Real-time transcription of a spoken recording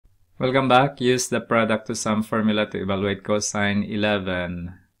Welcome back. Use the product to sum formula to evaluate cosine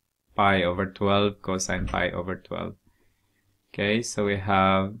 11 pi over 12 cosine pi over 12. Okay, so we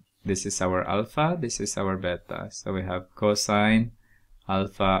have, this is our alpha, this is our beta. So we have cosine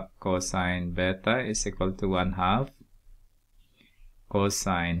alpha cosine beta is equal to 1/2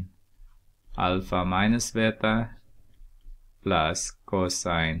 cosine alpha minus beta plus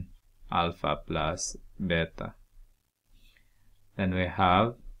cosine alpha plus beta. Then we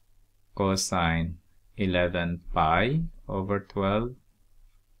have cosine 11 pi over 12.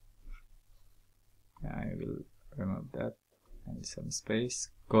 I will remove that and some space.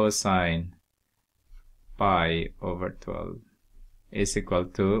 Cosine pi over 12 is equal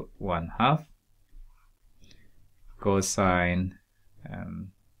to 1/2 cosine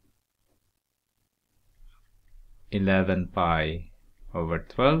 11 pi over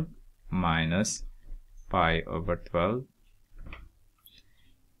 12 minus pi over 12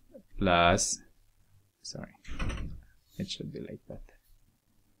 plus, sorry, it should be like that,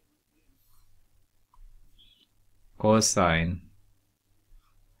 cosine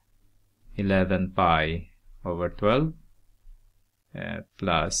 11 pi over 12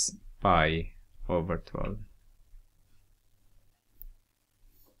 plus pi over 12.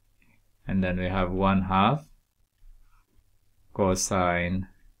 And then we have 1/2 cosine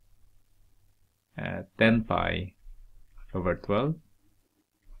 10 pi over 12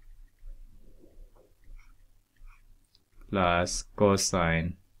 plus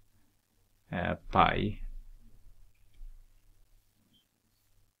cosine pi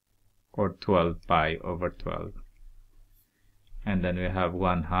or 12 pi over 12. And then we have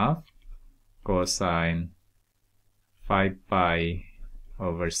 1/2 cosine 5 pi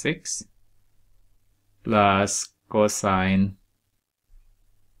over 6 plus cosine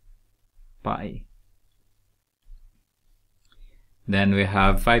pi. Then we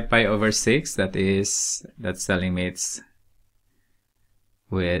have 5 pi over 6, that's the limits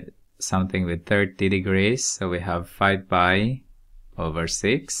with something with 30 degrees. So we have 5 pi over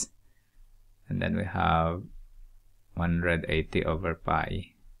 6, and then we have 180 over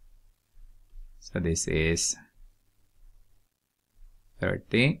pi. So this is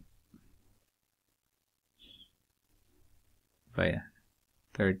 30 by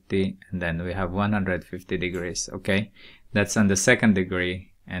 30, and then we have 150 degrees. Okay, that's on the second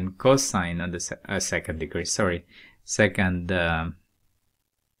degree, and cosine on the second degree, sorry, second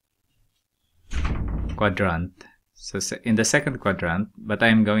quadrant. So in the second quadrant, but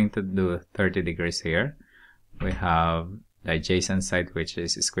I'm going to do 30 degrees here. We have the adjacent side, which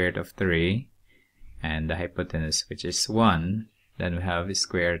is square root of 3, and the hypotenuse, which is 1. Then we have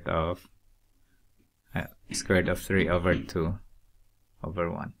square root of 3 over 2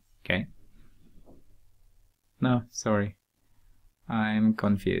 over 1. Okay. No, sorry, I'm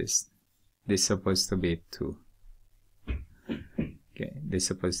confused. This is supposed to be 2. Okay, this is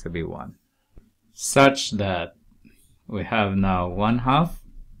supposed to be 1. Such that we have now 1/2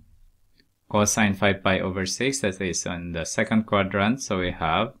 cosine 5 pi over 6, that is on the second quadrant. So we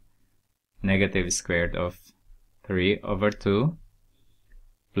have negative square root of 3 over 2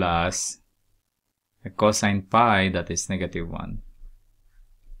 plus a cosine pi, that is negative 1.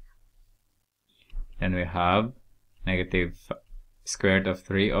 Then we have negative square root of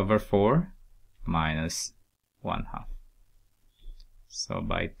 3 over 4 minus 1/2. So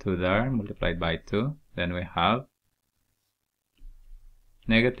by 2 there, multiplied by 2, then we have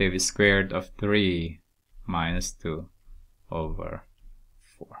negative square root of 3 minus 2 over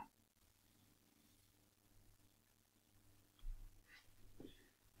 4.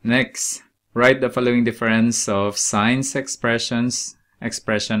 Next, write the following difference of signs expression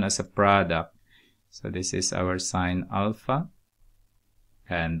as a product. So this is our sine alpha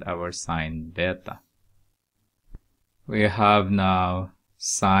and our sine beta. We have now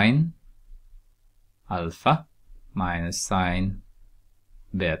sine alpha minus sine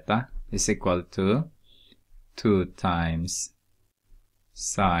beta is equal to 2 times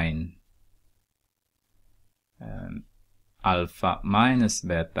sine alpha minus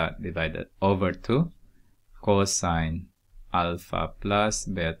beta divided over 2 cosine alpha plus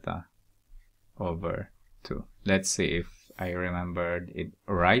beta over 2. Let's see if I remembered it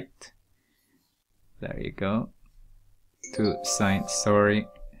right. There you go. 2 sine, sorry.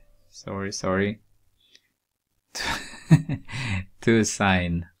 2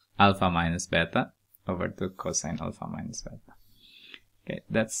 sine alpha minus beta over 2 cosine alpha minus beta. Okay,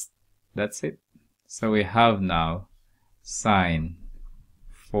 that's it. So we have now sine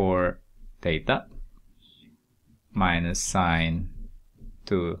 4 theta minus sine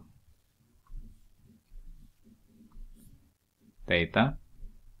 2 theta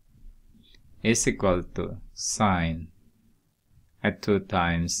is equal to sine at 2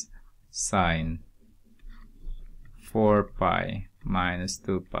 times sine 4 pi minus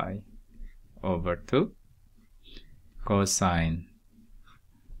 2 pi over 2 cosine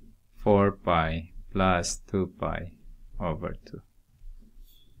 4 pi plus 2 pi over 2.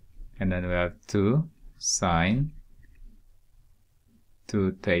 And then we have 2 sine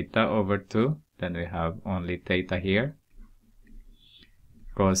 2 theta over 2. Then we have only theta here.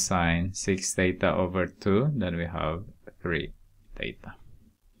 Cosine 6 theta over 2. Then we have 3 theta.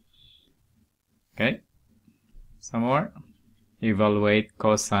 Okay. Some more. Evaluate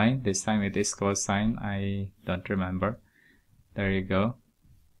cosine. This time it is cosine. I don't remember. There you go.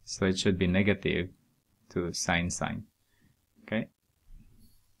 So it should be negative to sine. Okay.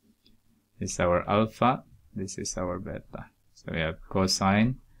 This is our alpha. This is our beta. So we have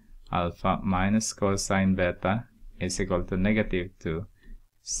cosine alpha minus cosine beta is equal to negative 2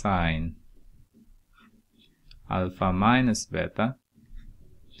 sine alpha minus beta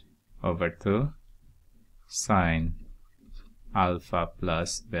over 2 sine alpha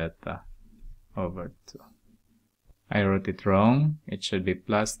plus beta over 2. I wrote it wrong. It should be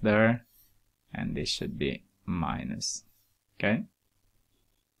plus there, and this should be minus. Okay?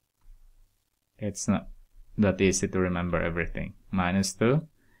 It's not that easy to remember everything. Minus 2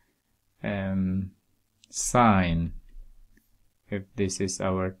 sine, if this is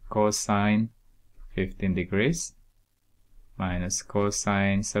our cosine 15 degrees minus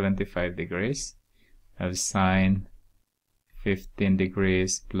cosine 75 degrees, have sine 15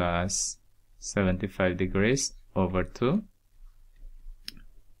 degrees plus 75 degrees over 2,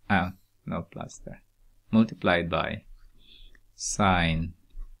 no plus there, multiplied by sine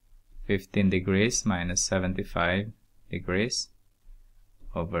 15 degrees minus 75 degrees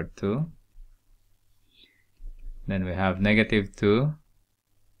over 2. Then we have negative 2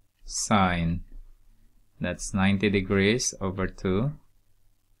 sine, that's 90 degrees over 2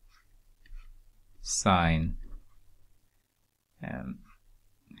 sine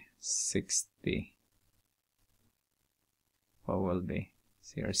 60. What will be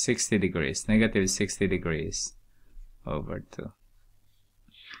here? 60 degrees, negative 60 degrees over 2.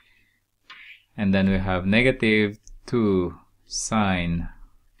 And then we have negative 2 sine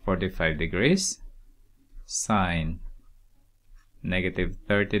 45 degrees sine negative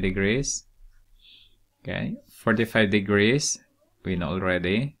 30 degrees. Okay, 45 degrees we know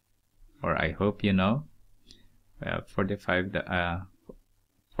already, or I hope you know. We have 45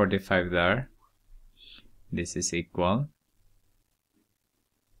 there. This is equal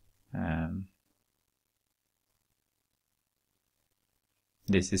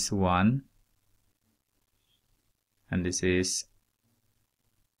this is 1, and this is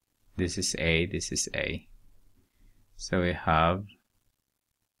A, this is A. So we have,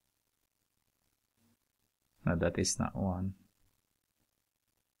 no, that is not 1.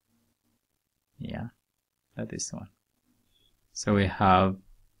 Yeah, that is 1. So we have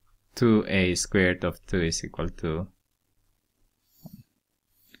 2A squared of 2 is equal to 1.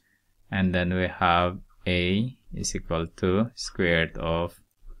 And then we have A is equal to square root of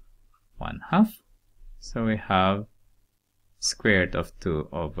 1/2. So we have square root of 2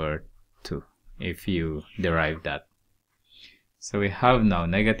 over 2 if you derive that. So we have now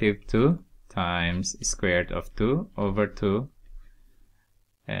negative 2 times square root of 2 over 2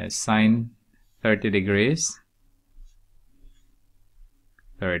 sine 30 degrees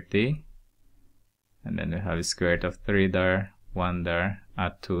 30, and then we have square root of 3 there, 1 there,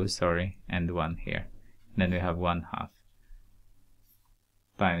 2, sorry, and 1 here. And then we have 1/2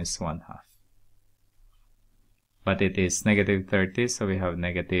 times 1/2. But it is negative 30, so we have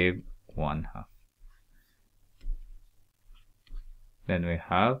negative 1/2. Then we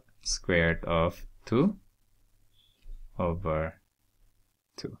have square root of 2 over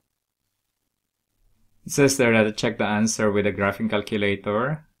 2. It says there that to check the answer with a graphing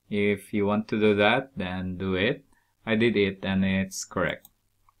calculator. If you want to do that, then do it. I did it and it's correct.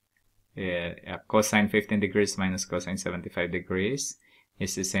 Cosine 15 degrees minus cosine 75 degrees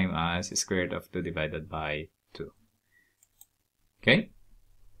is the same as square root of 2 divided by 2. Okay.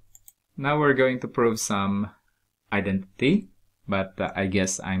 Now we're going to prove some identity, but I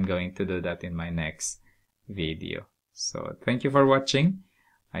guess I'm going to do that in my next video. So thank you for watching.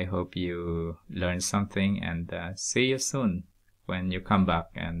 I hope you learned something, and see you soon when you come back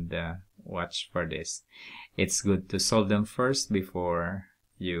and watch for this. It's good to solve them first before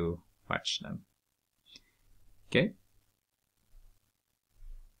you watch them. Okay.